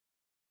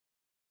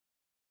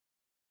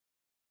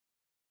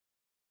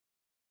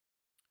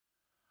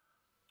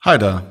Hi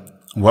there,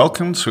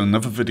 welcome to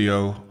another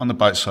video on the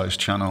Byte Size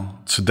channel.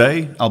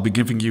 Today I'll be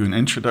giving you an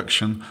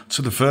introduction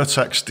to the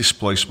Vertex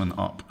displacement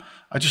op.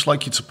 I'd just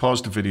like you to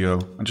pause the video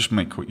and just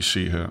make what you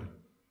see here.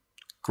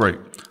 Great,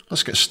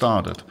 let's get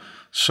started.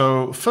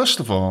 So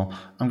first of all,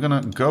 I'm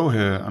going to go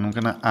here and I'm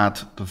going to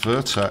add the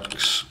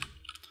Vertex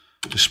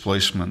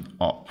displacement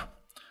op.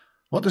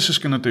 What this is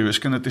going to do is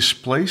going to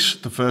displace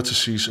the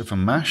vertices of a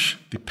mesh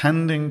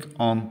depending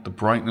on the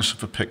brightness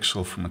of a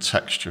pixel from a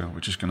texture,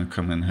 which is going to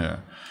come in here.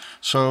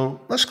 So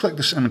let's click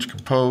this image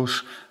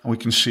compose and we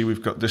can see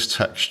we've got this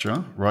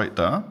texture right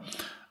there.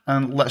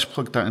 And let's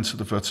plug that into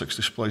the vertex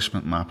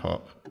displacement map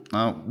up.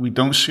 Now we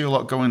don't see a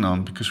lot going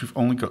on because we've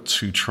only got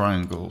two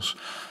triangles.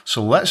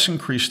 So let's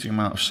increase the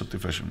amount of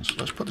subdivisions.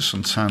 Let's put this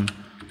on 10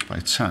 by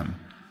 10.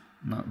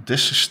 Now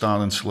this is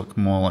starting to look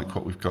more like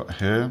what we've got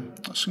here.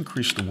 Let's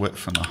increase the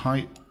width and the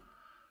height.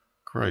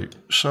 Great.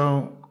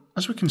 So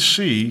as we can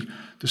see,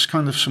 there's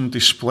kind of some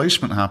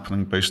displacement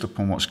happening based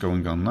upon what's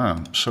going on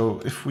now.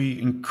 So if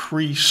we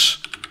increase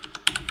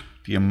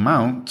the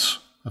amount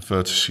of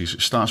vertices,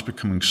 it starts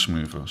becoming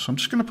smoother. So I'm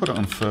just going to put it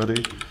on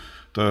 30.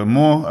 The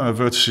more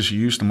vertices you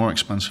use, the more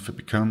expensive it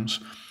becomes.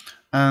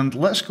 And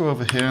let's go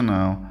over here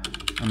now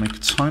and make a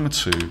timer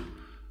 2.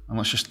 And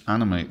let's just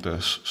animate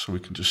this so we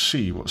can just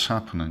see what's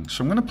happening.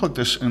 So I'm going to plug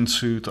this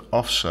into the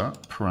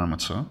offset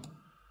parameter.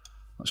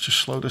 Let's just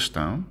slow this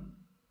down.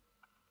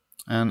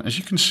 And as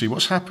you can see,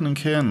 what's happening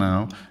here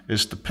now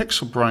is the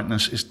pixel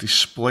brightness is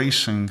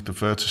displacing the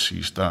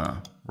vertices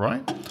there,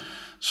 right?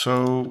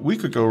 So we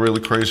could go really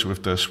crazy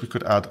with this. We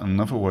could add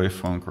another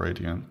waveform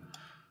gradient.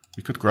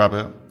 We could grab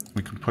it,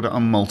 we can put it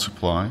on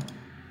multiply.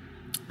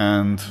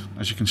 And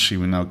as you can see,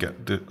 we now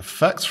get the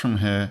effect from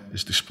here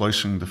is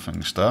displacing the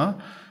things there.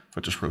 If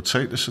I just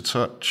rotate this a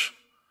touch,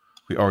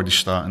 we already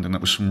start ending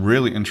up with some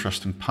really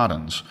interesting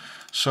patterns.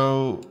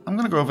 So I'm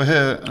going to go over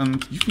here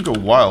and you can go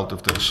wild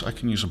with this. I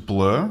can use a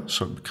blur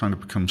so it kind of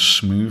becomes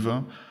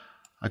smoother.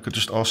 I could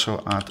just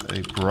also add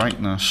a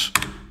brightness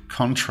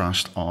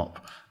contrast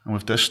op. And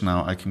with this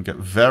now I can get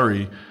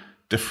very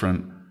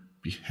different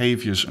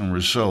behaviors and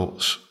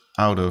results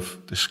out of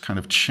this kind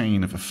of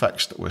chain of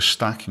effects that we're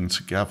stacking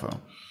together.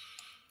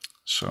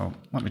 So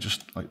let me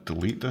just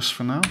delete this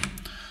for now.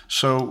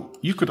 So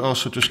you could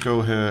also just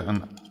go here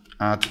and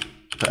add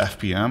the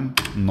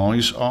FBM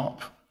noise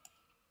op.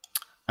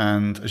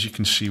 And as you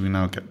can see, we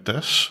now get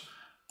this.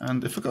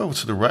 And if I go over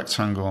to the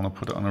rectangle and I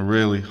put it on a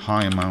really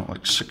high amount,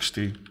 like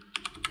 60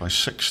 by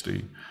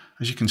 60,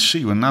 as you can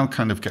see, we're now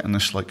kind of getting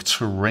this like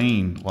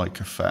terrain-like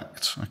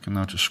effect. I can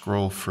now just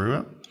scroll through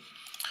it.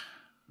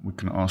 We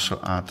can also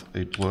add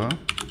a blur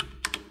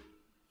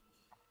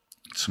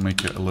to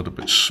make it a little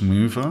bit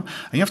smoother.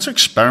 And you have to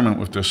experiment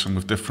with this and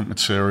with different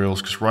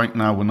materials, because right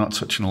now we're not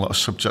touching a lot of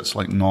subjects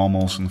like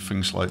normals and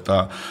things like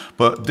that.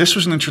 But this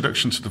was an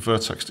introduction to the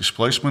Vertex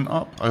displacement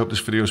op. I hope this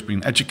video has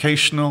been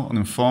educational and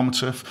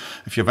informative.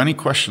 If you have any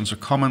questions or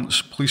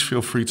comments, please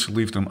feel free to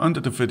leave them under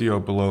the video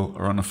below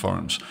or on the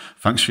forums.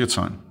 Thanks for your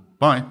time.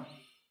 Bye.